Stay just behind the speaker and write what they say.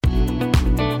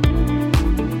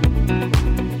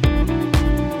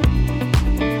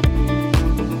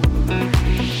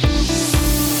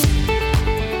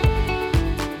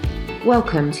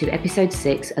Welcome to episode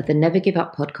 6 of the Never Give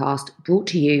Up podcast, brought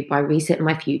to you by Reset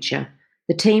My Future,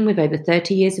 the team with over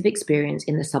 30 years of experience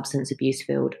in the substance abuse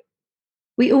field.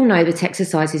 We all know that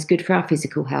exercise is good for our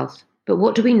physical health, but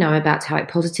what do we know about how it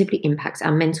positively impacts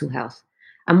our mental health?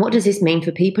 And what does this mean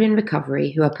for people in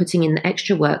recovery who are putting in the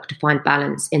extra work to find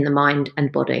balance in the mind and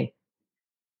body?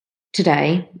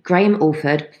 Today, Graham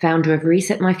Alford, founder of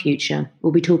Reset My Future,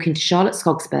 will be talking to Charlotte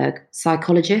Skogsberg,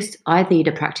 psychologist,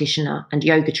 Ayurveda practitioner and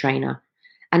yoga trainer,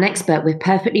 an expert with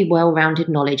perfectly well-rounded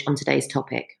knowledge on today's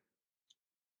topic.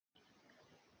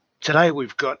 Today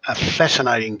we've got a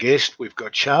fascinating guest. We've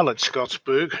got Charlotte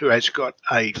Skogsberg, who has got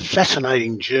a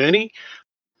fascinating journey.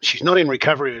 She's not in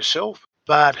recovery herself,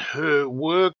 but her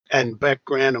work and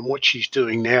background and what she's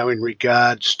doing now in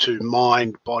regards to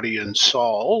mind, body and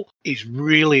soul is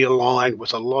really aligned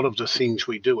with a lot of the things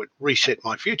we do at Reset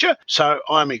My Future. So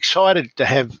I'm excited to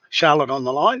have Charlotte on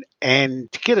the line.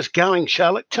 And to get us going,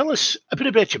 Charlotte, tell us a bit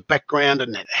about your background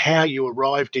and how you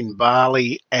arrived in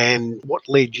Bali and what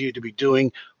led you to be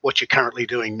doing what you're currently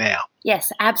doing now.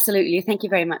 Yes, absolutely. Thank you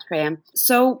very much, Graham.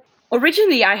 So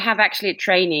originally, I have actually a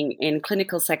training in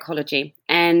clinical psychology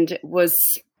and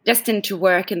was destined to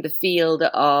work in the field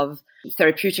of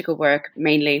therapeutical work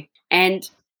mainly. And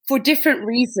for different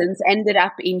reasons, ended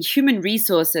up in human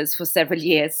resources for several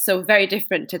years. So very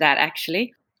different to that,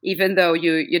 actually, even though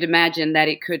you'd imagine that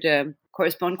it could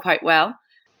correspond quite well.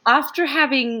 After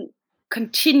having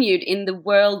continued in the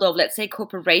world of, let's say,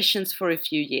 corporations for a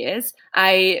few years,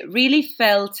 I really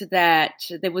felt that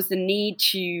there was a need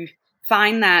to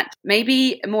find that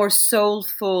maybe a more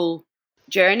soulful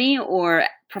journey or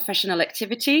professional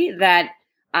activity that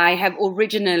I have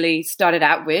originally started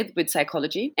out with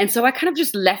psychology. And so I kind of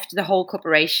just left the whole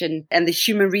corporation and the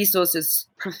human resources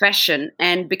profession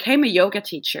and became a yoga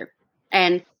teacher.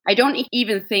 And I don't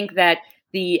even think that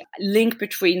the link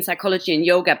between psychology and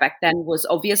yoga back then was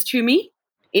obvious to me.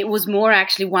 It was more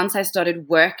actually once I started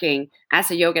working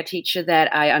as a yoga teacher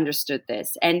that I understood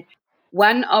this. And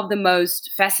one of the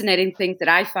most fascinating things that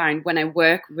I find when I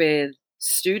work with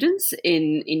students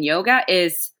in yoga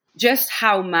is just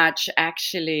how much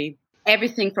actually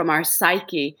everything from our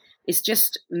psyche is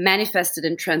just manifested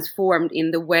and transformed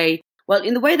in the way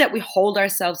that we hold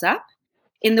ourselves up,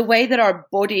 in the way that our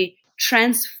body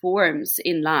transforms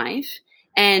in life,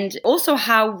 and also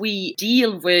how we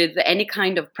deal with any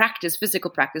kind of practice, physical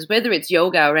practice, whether it's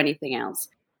yoga or anything else.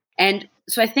 And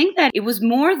so I think that it was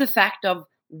more the fact of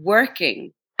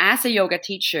working as a yoga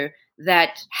teacher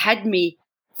that had me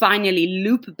finally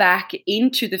loop back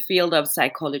into the field of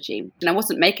psychology. And I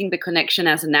wasn't making the connection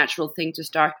as a natural thing to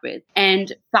start with.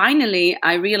 And finally,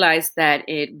 I realized that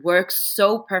it works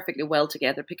so perfectly well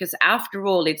together because after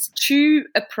all, it's two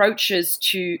approaches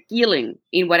to healing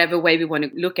in whatever way we want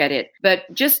to look at it,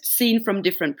 but just seen from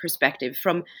different perspectives,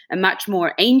 from a much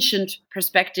more ancient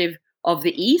perspective of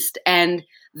the East and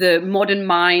the modern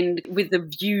mind with the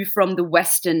view from the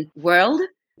Western world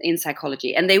in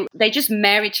psychology. And they just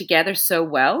marry together so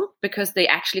well because they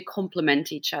actually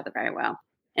complement each other very well.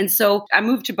 And so I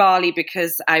moved to Bali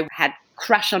because I had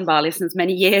crush on Bali since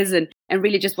many years and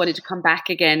really just wanted to come back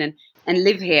again and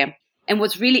live here. And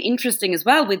what's really interesting as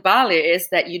well with Bali is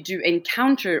that you do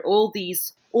encounter all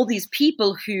these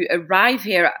people who arrive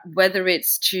here, whether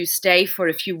it's to stay for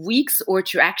a few weeks or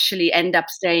to actually end up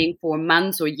staying for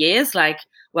months or years, like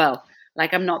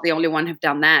I'm not the only one who've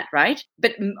done that, right?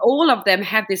 But all of them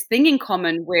have this thing in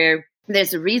common where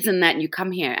there's a reason that you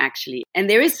come here, actually. And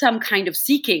there is some kind of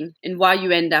seeking in why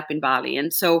you end up in Bali.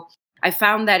 And so I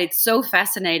found that it's so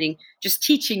fascinating just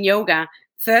teaching yoga,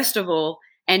 first of all,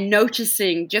 and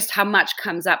noticing just how much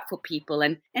comes up for people.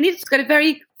 And it's got a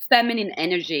very feminine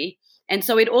energy. And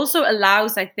so it also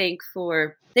allows, I think,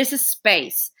 there's a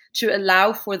space to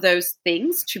allow for those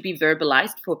things to be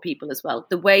verbalized for people as well.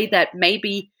 The way that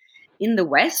maybe in the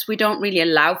West, we don't really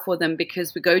allow for them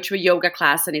because we go to a yoga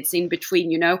class and it's in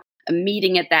between, a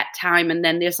meeting at that time and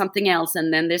then there's something else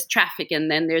and then there's traffic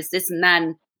and then there's this and that.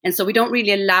 And so we don't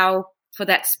really allow for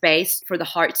that space, for the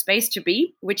heart space to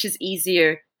be, which is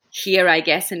easier here, I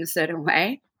guess, in a certain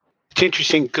way. It's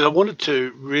interesting because I wanted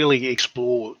to really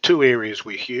explore two areas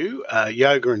with you,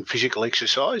 yoga and physical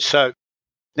exercise. So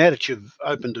now that you've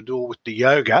opened the door with the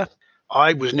yoga,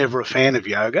 I was never a fan of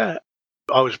yoga.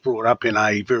 I was brought up in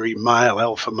a very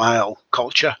alpha male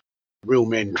culture. Real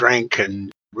men drank and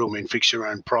real men fix their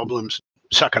own problems.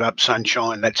 Suck it up,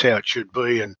 sunshine, that's how it should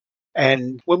be.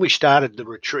 And when we started the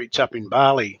retreats up in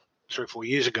Bali 3 or 4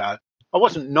 years ago, I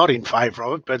wasn't not in favour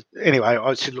of it, but anyway,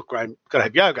 I said, look, Graham, got to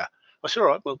have yoga. I said, all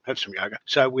right, we'll have some yoga.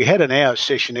 So we had an hour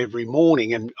session every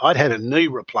morning and I'd had a knee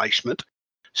replacement.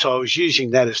 So I was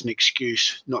using that as an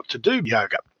excuse not to do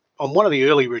yoga. on one of the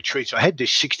early retreats, I had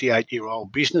this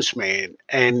 68-year-old businessman,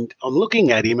 and I'm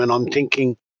looking at him and I'm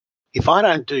thinking, if I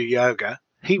don't do yoga,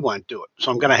 he won't do it.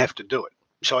 So I'm going to have to do it.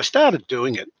 So I started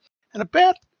doing it. And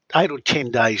about 8 or 10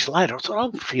 days later, I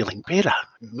thought, I'm feeling better,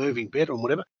 moving better and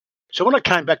whatever. So when I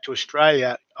came back to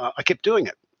Australia, I kept doing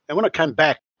it. And when I came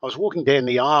back, I was walking down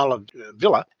the aisle of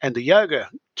Villa, and the yoga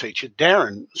teacher,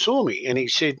 Darren, saw me and he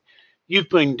said, "You've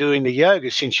been doing the yoga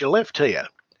since you left here."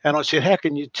 And I said, "How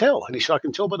can you tell?" And he said, "I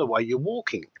can tell by the way you're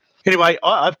walking." Anyway,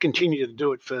 I've continued to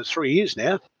do it for 3 years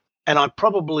now. And I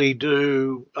probably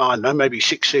do, I don't know, maybe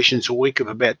 6 sessions a week of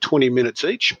about 20 minutes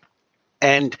each.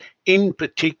 And in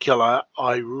particular,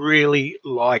 I really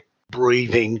like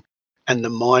breathing and the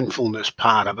mindfulness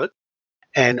part of it.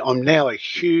 And I'm now a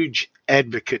huge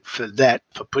advocate for that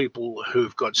for people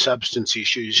who've got substance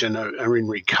issues and are in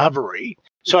recovery.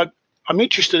 So I'm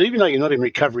interested, even though you're not in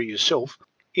recovery yourself,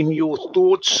 in your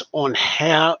thoughts on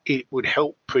how it would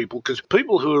help people, because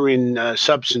people who are in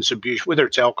substance abuse, whether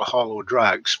it's alcohol or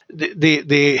drugs,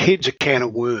 their head's a can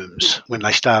of worms when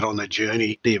they start on the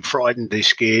journey. They're frightened, they're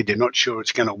scared, they're not sure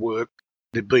it's going to work.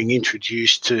 They're being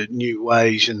introduced to new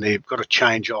ways and they've got to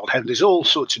change old habits. There's all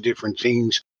sorts of different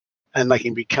things, and they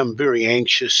can become very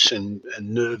anxious and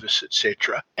nervous,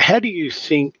 etc. How do you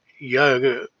think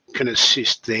yoga can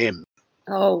assist them?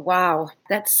 Oh, wow.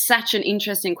 That's such an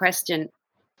interesting question.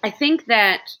 I think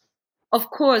that, of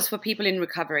course, for people in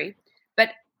recovery, but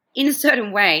in a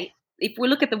certain way, if we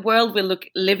look at the world we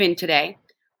live in today,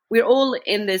 we're all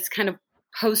in this kind of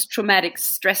post-traumatic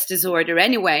stress disorder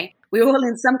anyway. We're all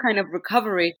in some kind of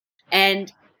recovery.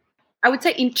 And I would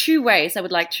say in 2 ways I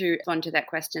would like to respond to that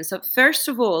question. So first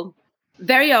of all,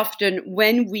 very often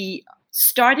when we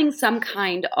starting some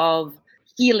kind of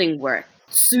healing work,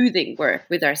 soothing work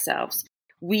with ourselves,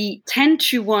 we tend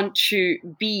to want to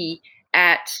be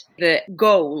at the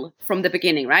goal from the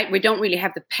beginning, right? We don't really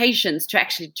have the patience to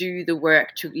actually do the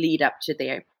work to lead up to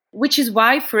there, which is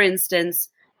why, for instance,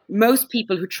 most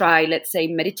people who try, let's say,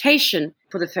 meditation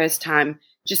for the first time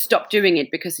just stop doing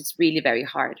it because it's really very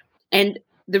hard. And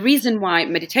the reason why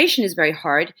meditation is very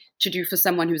hard to do for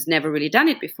someone who's never really done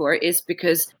it before is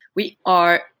because we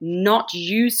are not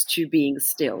used to being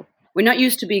still. We're not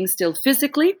used to being still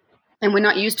physically, and we're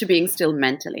not used to being still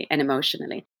mentally and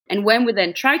emotionally. And when we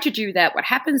then try to do that, what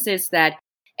happens is that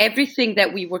everything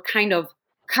that we were kind of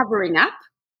covering up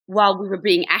while we were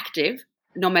being active,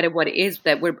 no matter what it is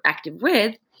that we're active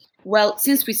with, well,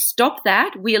 since we stop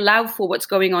that, we allow for what's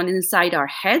going on inside our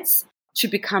heads to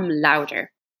become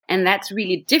louder. And that's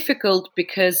really difficult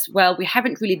because, well, we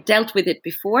haven't really dealt with it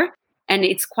before. And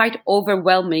it's quite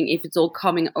overwhelming if it's all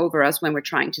coming over us when we're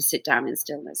trying to sit down in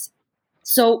stillness.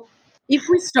 So if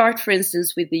we start, for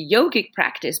instance, with the yogic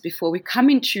practice before we come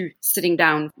into sitting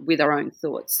down with our own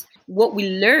thoughts, what we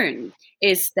learn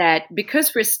is that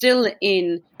because we're still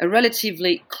in a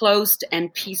relatively closed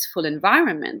and peaceful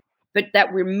environment, but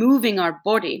that we're moving our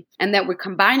body and that we're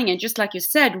combining it, just like you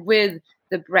said, with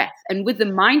the breath and with the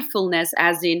mindfulness,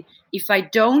 as in, if I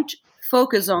don't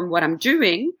focus on what I'm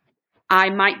doing, I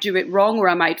might do it wrong or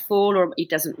I might fall or it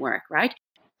doesn't work, right?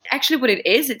 Actually, what it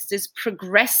is, it's this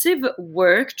progressive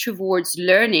work towards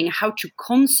learning how to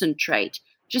concentrate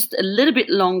just a little bit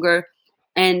longer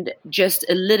and just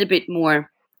a little bit more,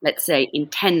 let's say,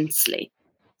 intensely.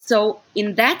 So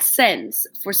in that sense,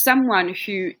 for someone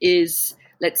who is,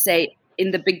 let's say,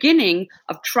 in the beginning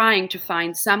of trying to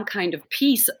find some kind of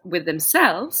peace with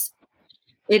themselves,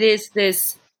 it is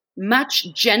this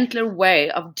much gentler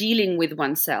way of dealing with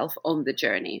oneself on the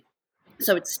journey.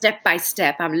 So it's step by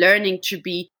step. I'm learning to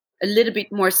be a little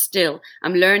bit more still.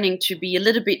 I'm learning to be a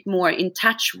little bit more in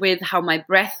touch with how my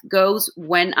breath goes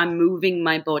when I'm moving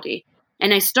my body.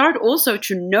 And I start also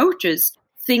to notice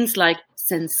things like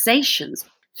sensations,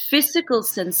 physical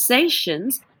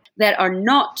sensations that are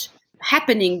not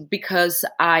happening because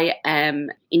I am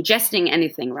ingesting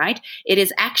anything, right? It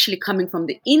is actually coming from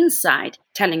the inside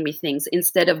telling me things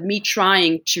instead of me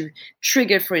trying to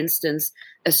trigger, for instance,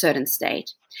 a certain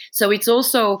state. So it's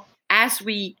also, as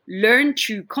we learn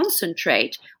to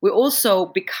concentrate, we also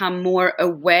become more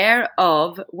aware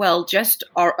of, well, just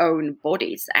our own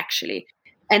bodies, actually.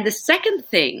 And the second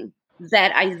thing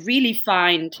that I really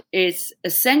find is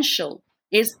essential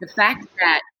is the fact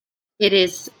that it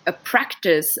is a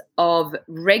practice of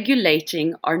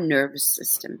regulating our nervous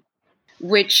system,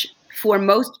 which for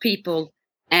most people,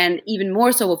 and even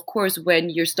more so, of course, when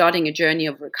you're starting a journey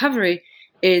of recovery,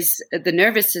 is the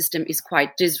nervous system is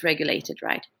quite dysregulated,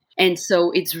 right? And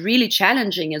so it's really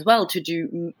challenging as well to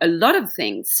do a lot of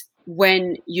things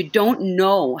when you don't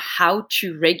know how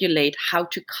to regulate, how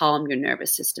to calm your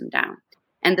nervous system down.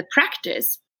 And the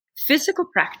practice, physical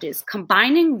practice,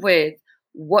 combining with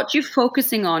what you're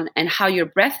focusing on and how your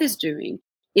breath is doing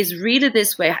is really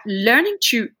this way, learning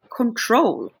to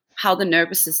control how the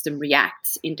nervous system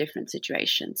reacts in different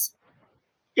situations.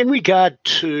 In regard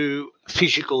to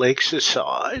physical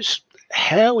exercise,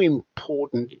 how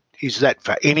important is that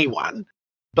for anyone?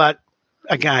 But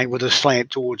again, with a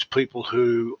slant towards people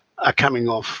who are coming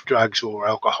off drugs or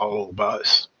alcohol or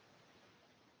both.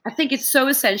 I think it's so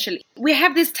essential. We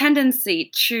have this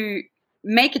tendency to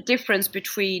make a difference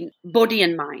between body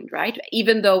and mind, right?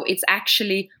 Even though it's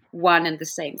actually one and the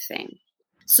same thing.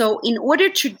 So in order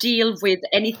to deal with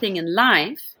anything in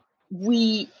life,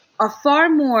 we are far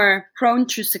more prone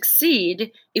to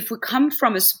succeed if we come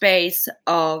from a space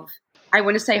of, I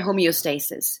want to say,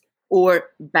 homeostasis or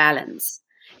balance.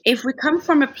 If we come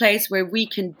from a place where we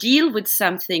can deal with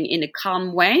something in a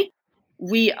calm way,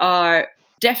 we are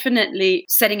definitely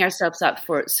setting ourselves up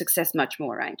for success much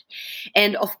more, right?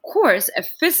 And of course, a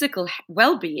physical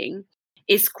well-being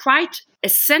is quite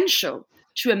essential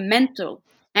to a mental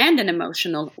and an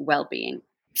emotional well-being.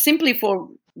 Simply for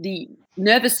the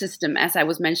nervous system, as I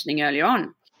was mentioning earlier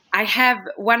on. I have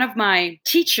one of my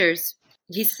teachers,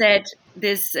 he said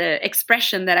this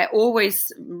expression that I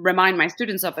always remind my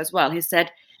students of as well. He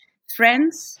said,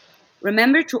 "Friends,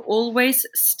 remember to always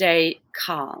stay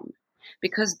calm,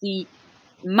 because the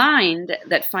mind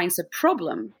that finds a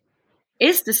problem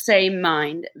is the same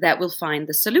mind that will find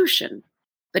the solution,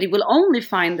 but it will only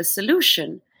find the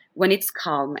solution when it's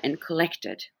calm and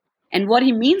collected." And what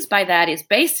he means by that is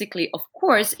basically, of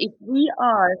course, if we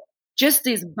are just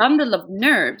this bundle of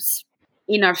nerves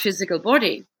in our physical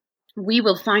body, we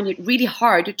will find it really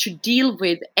hard to deal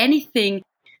with anything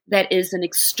that is an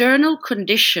external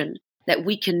condition that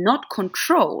we cannot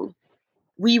control.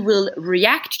 We will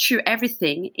react to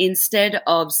everything instead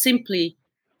of simply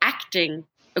acting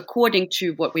according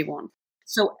to what we want.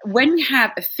 So when we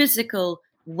have a physical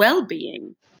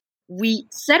well-being, we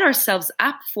set ourselves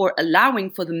up for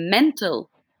allowing for the mental,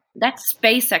 that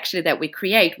space actually that we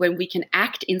create when we can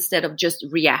act instead of just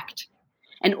react.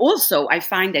 And also, I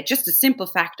find that just the simple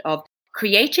fact of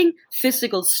creating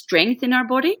physical strength in our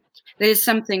body, that is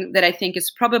something that I think is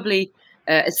probably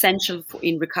essential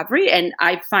in recovery. And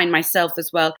I find myself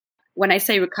as well, when I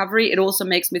say recovery, it also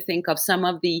makes me think of some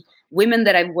of the women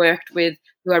that I've worked with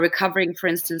who are recovering, for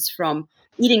instance, from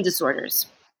eating disorders.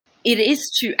 It is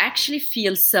to actually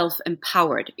feel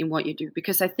self-empowered in what you do,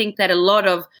 because I think that a lot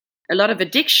of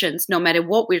addictions, no matter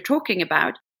what we're talking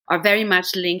about, are very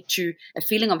much linked to a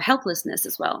feeling of helplessness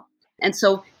as well. And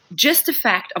so just the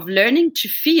fact of learning to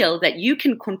feel that you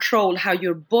can control how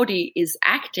your body is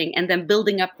acting and then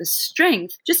building up the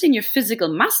strength just in your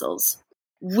physical muscles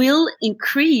will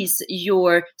increase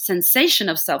your sensation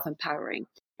of self-empowering,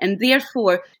 and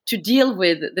therefore to deal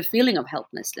with the feeling of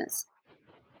helplessness.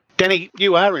 Danny,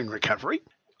 you are in recovery.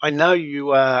 I know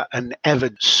you are an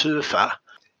avid surfer.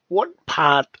 What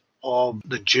part of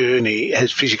the journey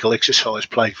has physical exercise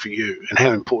played for you, and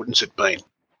how important has it been?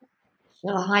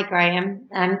 Well, hi, Graham.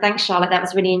 Thanks, Charlotte. That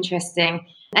was really interesting.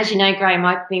 As you know, Graham,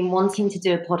 I've been wanting to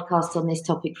do a podcast on this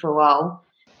topic for a while.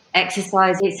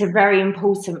 Exercise, it's a very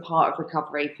important part of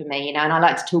recovery for me, and I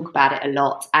like to talk about it a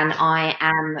lot. And I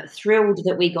am thrilled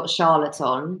that we got Charlotte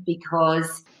on,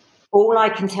 because all I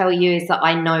can tell you is that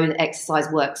I know that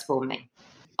exercise works for me.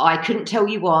 I couldn't tell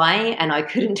you why, and I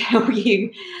couldn't tell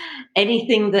you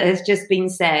anything that has just been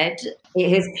said. It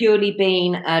has purely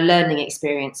been a learning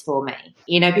experience for me.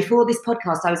 You know, before this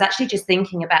podcast, I was actually just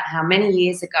thinking about how many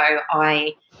years ago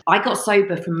I got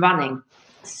sober from running.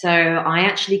 So I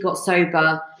actually got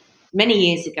sober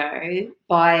many years ago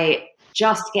by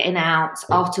just getting out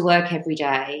after work every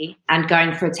day and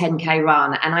going for a 10K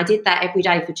run. And I did that every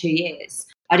day for 2 years.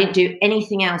 I didn't do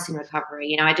anything else in recovery.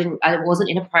 You know, I wasn't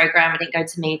in a program. I didn't go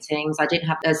to meetings. I didn't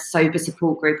have a sober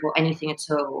support group or anything at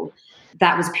all.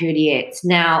 That was purely it.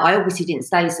 Now, I obviously didn't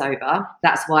stay sober.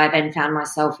 That's why I then found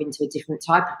myself into a different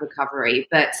type of recovery.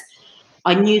 But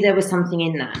I knew there was something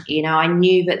in that. You know, I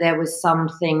knew that there was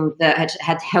something that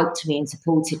had helped me and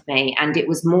supported me. And it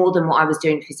was more than what I was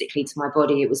doing physically to my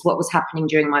body. It was what was happening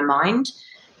during my mind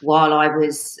while I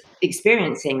was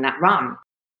experiencing that run.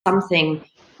 Something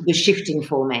was shifting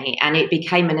for me, and it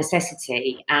became a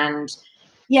necessity. And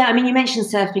yeah, I mean, you mentioned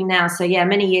surfing now. So yeah,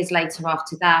 many years later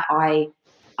after that,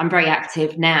 I'm very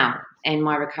active now in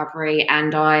my recovery,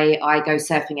 and I go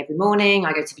surfing every morning.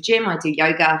 I go to the gym, I do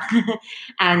yoga.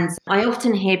 And I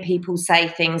often hear people say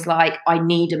things like, I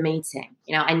need a meeting.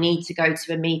 You know, I need to go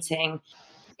to a meeting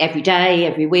every day,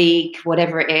 every week,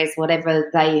 whatever it is,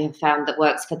 whatever they have found that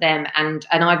works for them. And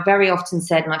I've very often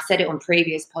said, and I've said it on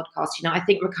previous podcasts, you know, I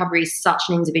think recovery is such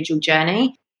an individual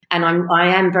journey. And I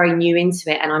am very new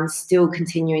into it, and I'm still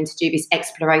continuing to do this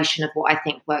exploration of what I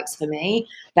think works for me.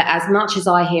 But as much as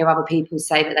I hear other people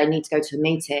say that they need to go to a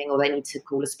meeting or they need to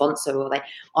call a sponsor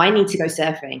I need to go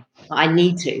surfing. I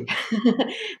need to.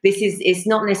 It's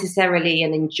not necessarily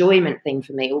an enjoyment thing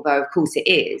for me, although of course it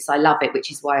is. I love it, which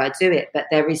is why I do it. But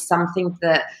there is something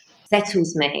that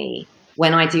settles me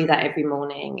when I do that every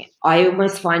morning. I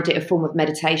almost find it a form of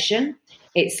meditation.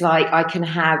 It's like I can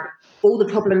have all the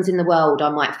problems in the world I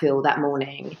might feel that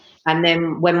morning. And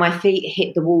then when my feet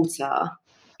hit the water,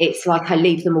 it's like I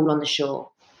leave them all on the shore.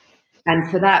 And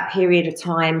for that period of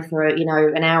time, for,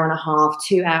 an hour and a half,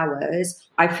 2 hours,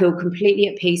 I feel completely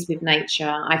at peace with nature.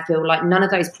 I feel like none of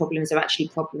those problems are actually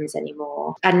problems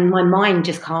anymore. And my mind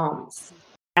just calms.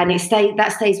 And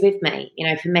that stays with me,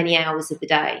 for many hours of the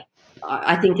day.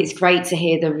 I think it's great to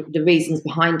hear the reasons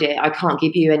behind it. I can't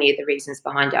give you any of the reasons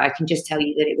behind it. I can just tell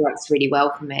you that it works really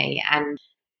well for me. And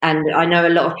I know a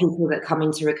lot of people that come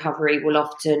into recovery will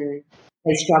often,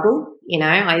 they struggle.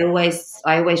 I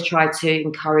always try to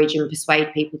encourage and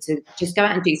persuade people to just go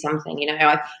out and do something.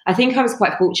 I think I was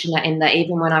quite fortunate in that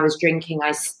even when I was drinking,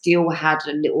 I still had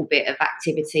a little bit of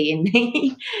activity in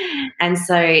me. And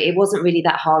so it wasn't really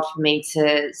that hard for me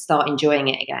to start enjoying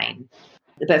it again.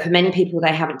 But for many people,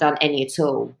 they haven't done any at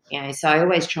all. So I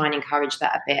always try and encourage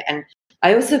that a bit. And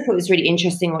I also thought it was really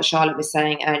interesting what Charlotte was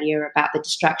saying earlier about the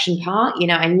distraction part.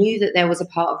 I knew that there was a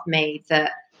part of me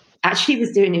that actually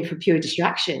was doing it for pure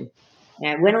distraction.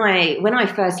 When I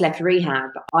first left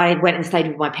rehab, I went and stayed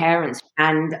with my parents,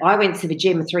 and I went to the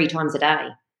gym 3 times a day.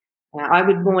 I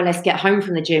would more or less get home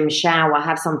from the gym, shower,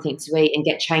 have something to eat, and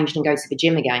get changed and go to the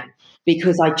gym again,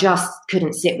 because I just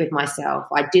couldn't sit with myself.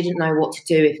 I didn't know what to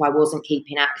do if I wasn't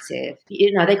keeping active.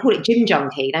 They call it gym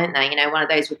junkie, don't they? One of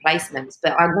those replacements.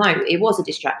 But I know it was a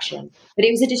distraction. But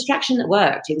it was a distraction that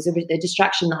worked. It was a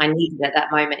distraction that I needed at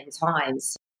that moment in time.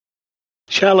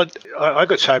 Charlotte, I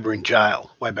got sober in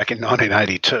jail way back in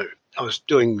 1982. I was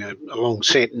doing a long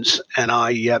sentence, and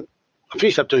I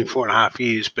finished up doing 4.5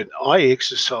 years, but I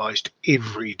exercised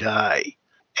every day.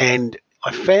 And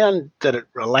I found that it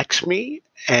relaxed me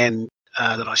and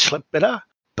that I slept better.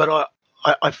 But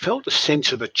I felt a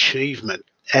sense of achievement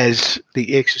as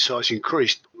the exercise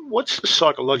increased. What's the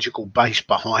psychological base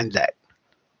behind that?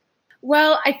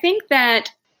 Well, I think that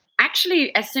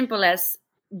actually as simple as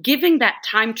giving that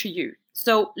time to you.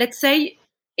 So let's say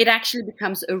it actually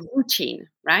becomes a routine,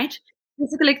 right?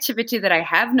 Physical activity that I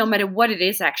have, no matter what it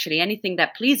is, actually, anything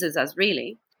that pleases us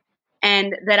really,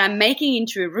 and that I'm making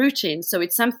into a routine. So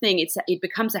it's something, it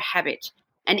becomes a habit.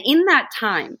 And in that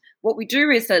time, what we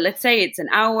do is, let's say it's an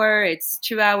hour, it's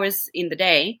 2 hours in the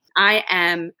day, I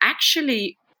am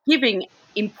actually giving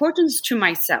importance to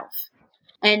myself.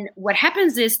 And what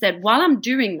happens is that while I'm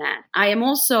doing that, I am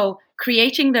also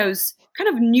creating those kind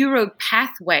of neural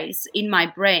pathways in my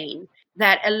brain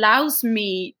that allows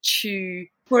me to,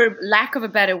 for lack of a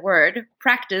better word,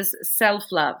 practice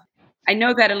self-love. I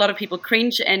know that a lot of people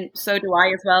cringe, and so do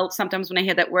I as well sometimes when I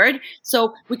hear that word.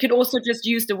 So we could also just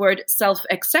use the word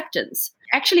self-acceptance,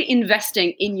 actually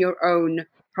investing in your own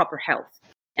proper health.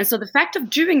 And so the fact of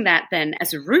doing that then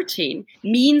as a routine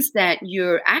means that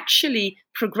you're actually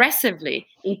progressively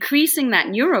increasing that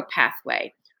neural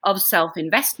pathway of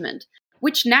self-investment,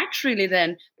 which naturally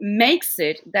then makes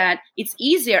it that it's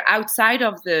easier outside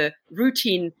of the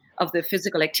routine of the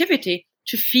physical activity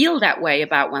to feel that way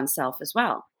about oneself as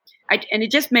well. And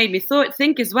it just made me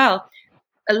think as well,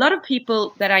 a lot of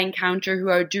people that I encounter who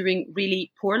are doing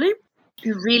really poorly,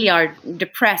 who really are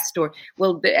depressed or,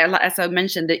 as I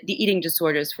mentioned, the eating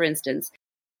disorders, for instance,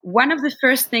 one of the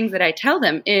first things that I tell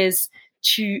them is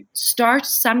to start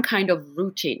some kind of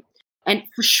routine. And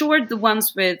for sure, the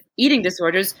ones with eating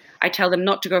disorders, I tell them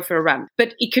not to go for a run.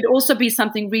 But it could also be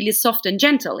something really soft and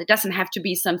gentle. It doesn't have to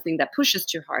be something that pushes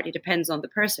too hard. It depends on the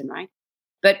person, right?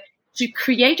 But to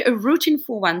create a routine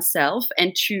for oneself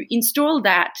and to install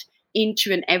that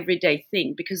into an everyday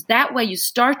thing, because that way you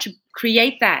start to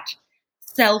create that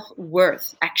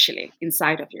self-worth actually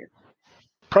inside of you.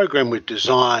 The program we've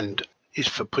designed is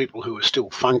for people who are still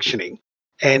functioning.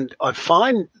 And I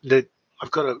find that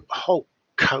I've got a whole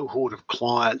cohort of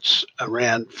clients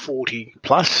around 40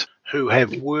 plus who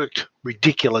have worked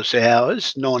ridiculous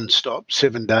hours non-stop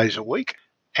 7 days a week,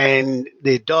 and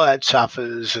their diet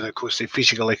suffers, and of course their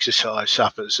physical exercise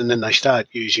suffers, and then they start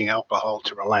using alcohol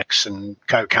to relax and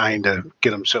cocaine to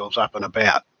get themselves up and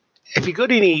about. Have you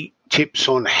got any tips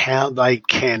on how they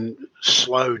can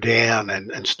slow down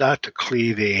and start to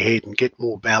clear their head and get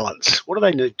more balance? What do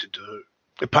they need to do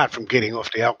apart from getting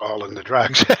off the alcohol and the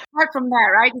drugs? Apart from that,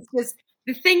 right? It's just,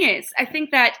 the thing is, I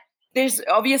think that there's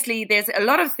a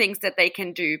lot of things that they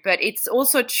can do, but it's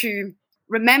also to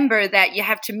remember that you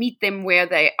have to meet them where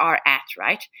they are at,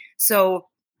 right? So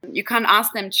you can't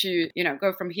ask them to,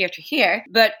 go from here to here.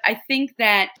 But I think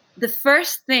that the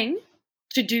first thing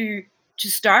to do to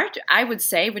start, I would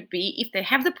say, would be if they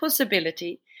have the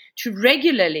possibility to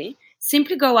regularly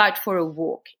simply go out for a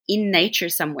walk in nature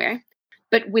somewhere,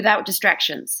 but without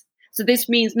distractions. So this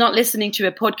means not listening to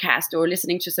a podcast or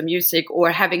listening to some music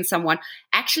or having someone.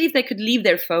 Actually, if they could leave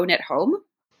their phone at home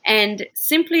and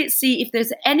simply see if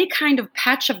there's any kind of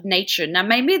patch of nature. Now,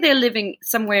 maybe they're living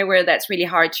somewhere where that's really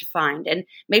hard to find, and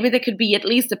maybe there could be at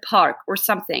least a park or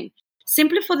something,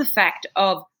 simply for the fact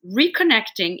of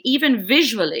reconnecting, even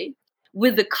visually,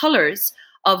 with the colors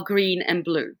of green and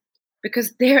blue.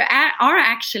 Because there are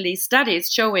actually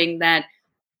studies showing that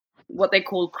what they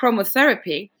call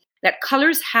chromotherapy, that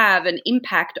colors have an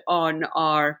impact on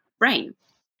our brain.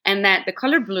 And that the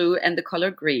color blue and the color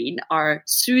green are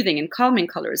soothing and calming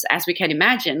colors, as we can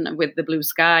imagine with the blue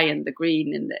sky and the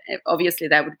green. And obviously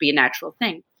that would be a natural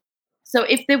thing. So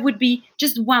if there would be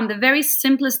just the very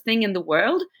simplest thing in the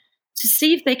world, to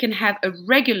see if they can have a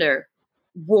regular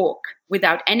walk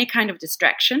without any kind of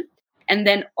distraction. And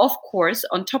then, of course,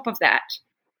 on top of that,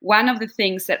 one of the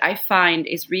things that I find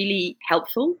is really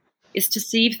helpful is to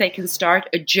see if they can start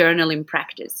a journaling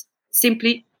practice.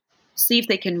 Simply see if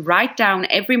they can write down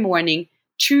every morning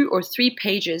 2 or 3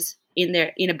 pages in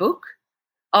a book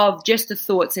of just the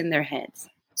thoughts in their heads,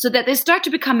 so that they start to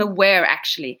become aware,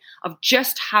 actually, of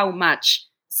just how much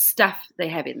stuff they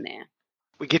have in there.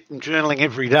 We get them journaling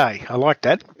every day. I like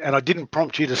that. And I didn't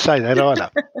prompt you to say that either.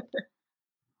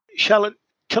 Charlotte,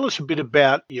 tell us a bit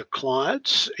about your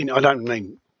clients. I don't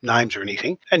mean names or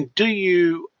anything. And do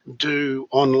you do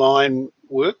online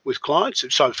work with clients?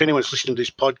 So if anyone's listening to this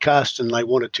podcast and they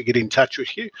wanted to get in touch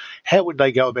with you, how would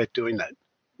they go about doing that?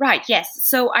 Right, yes.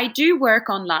 So I do work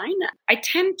online. I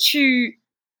tend to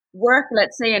work,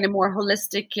 let's say, in a more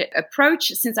holistic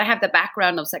approach, since I have the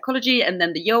background of psychology and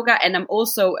then the yoga, and I'm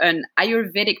also an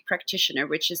Ayurvedic practitioner,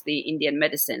 which is the Indian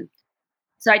medicine.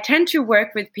 So I tend to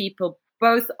work with people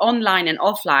both online and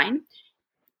offline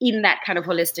in that kind of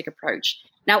holistic approach.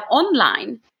 Now,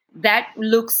 online, that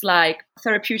looks like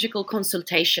therapeutical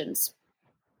consultations.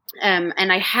 And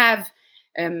I have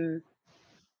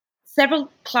several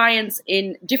clients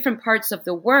in different parts of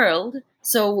the world.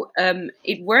 So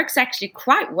it works actually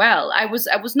quite well. I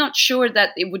was not sure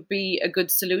that it would be a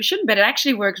good solution, but it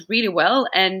actually works really well.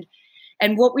 And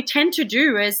what we tend to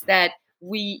do is that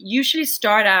we usually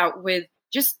start out with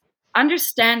just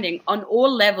understanding on all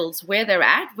levels where they're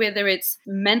at, whether it's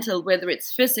mental, whether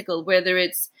it's physical, whether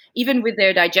it's even with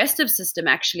their digestive system,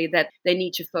 actually, that they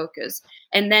need to focus.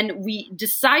 And then we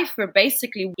decipher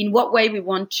basically in what way we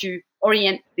want to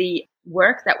orient the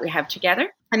work that we have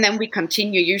together. And then we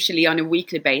continue usually on a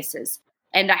weekly basis.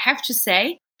 And I have to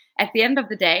say, at the end of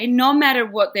the day, no matter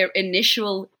what their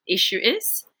initial issue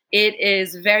is, it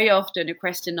is very often a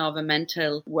question of a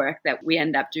mental work that we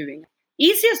end up doing.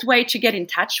 Easiest way to get in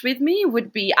touch with me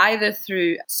would be either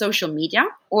through social media,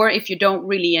 or if you don't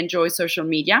really enjoy social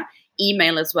media,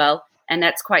 email as well. And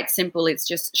that's quite simple. It's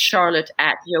just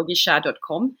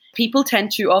charlotte@yogishah.com. People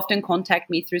tend to often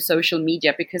contact me through social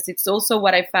media because it's also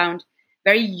what I found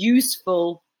very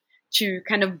useful to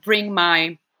kind of bring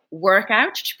my work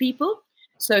out to people.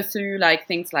 So through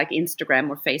things like Instagram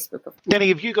or Facebook. Danny,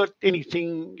 have you got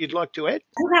anything you'd like to add?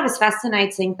 I think that was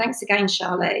fascinating. Thanks again,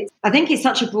 Charlotte. I think it's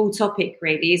such a broad topic,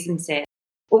 really, isn't it?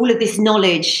 All of this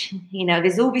knowledge,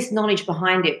 there's all this knowledge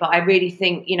behind it. But I really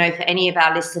think, for any of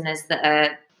our listeners that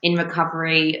are in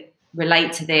recovery,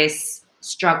 relate to this,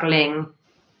 struggling,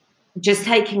 just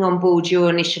taking on board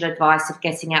your initial advice of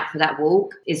getting out for that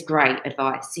walk is great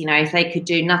advice. If they could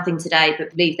do nothing today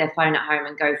but leave their phone at home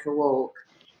and go for a walk.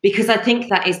 Because I think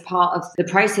that is part of the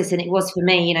process, and it was for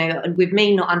me, with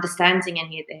me not understanding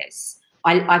any of this,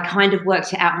 I kind of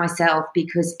worked it out myself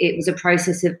because it was a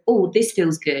process of, this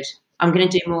feels good. I'm going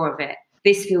to do more of it.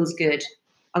 This feels good.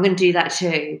 I'm going to do that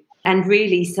too. And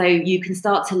really, so you can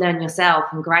start to learn yourself,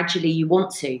 and gradually you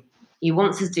want to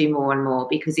do more and more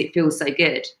because it feels so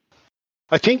good.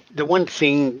 I think the one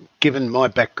thing, given my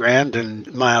background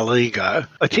and male ego,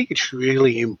 I think it's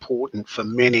really important for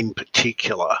men in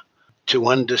particular to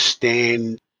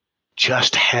understand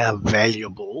just how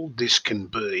valuable this can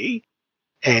be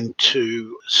and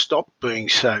to stop being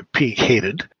so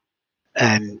pig-headed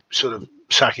and sort of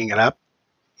sucking it up.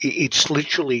 It's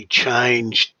literally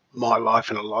changed my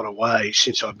life in a lot of ways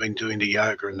since I've been doing the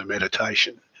yoga and the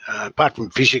meditation. Apart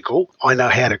from physical, I know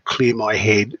how to clear my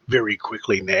head very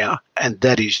quickly now, and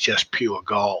that is just pure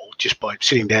gold, just by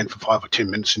sitting down for 5 or 10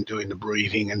 minutes and doing the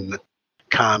breathing and the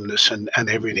calmness and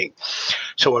everything.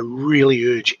 So I really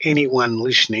urge anyone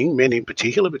listening, men in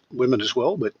particular, but women as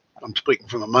well, but I'm speaking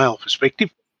from a male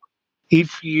perspective,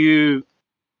 if you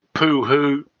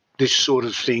poo-hoo this sort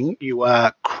of thing, you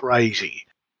are crazy.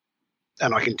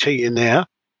 And I can tell you now,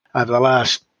 over the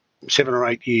last 7 or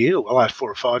 8 years, or the last 4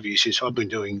 or 5 years since I've been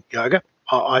doing yoga,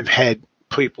 I've had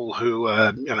people who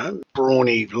are,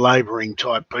 brawny, labouring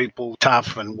type people,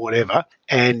 tough and whatever,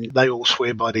 and they all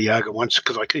swear by the yoga once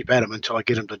because I keep at them until I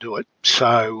get them to do it.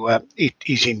 So it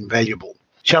is invaluable.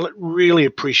 Charlotte, really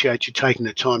appreciate you taking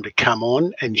the time to come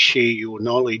on and share your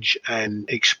knowledge and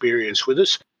experience with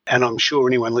us. And I'm sure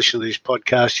anyone listening to this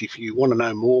podcast, if you want to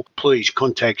know more, please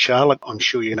contact Charlotte. I'm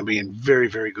sure you're going to be in very,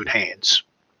 very good hands.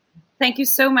 Thank you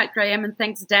so much, Graham, and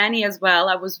thanks, Danny, as well.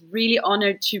 I was really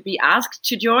honoured to be asked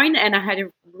to join, and I had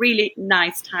a really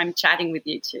nice time chatting with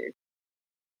you too.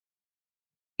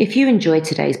 If you enjoyed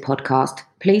today's podcast,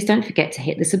 please don't forget to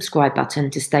hit the subscribe button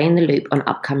to stay in the loop on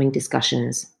upcoming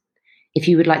discussions. If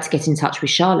you would like to get in touch with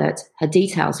Charlotte, her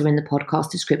details are in the podcast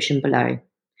description below.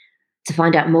 To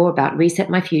find out more about Reset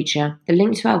My Future, the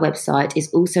link to our website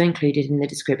is also included in the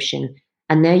description,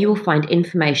 and there you will find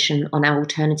information on our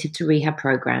Alternative to Rehab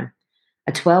program,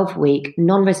 a 12-week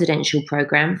non-residential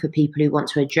program for people who want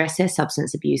to address their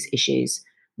substance abuse issues,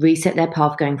 reset their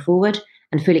path going forward,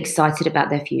 and feel excited about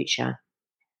their future.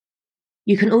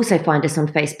 You can also find us on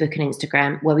Facebook and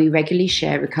Instagram, where we regularly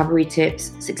share recovery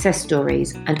tips, success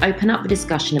stories, and open up the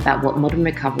discussion about what modern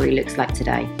recovery looks like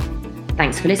today.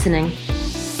 Thanks for listening.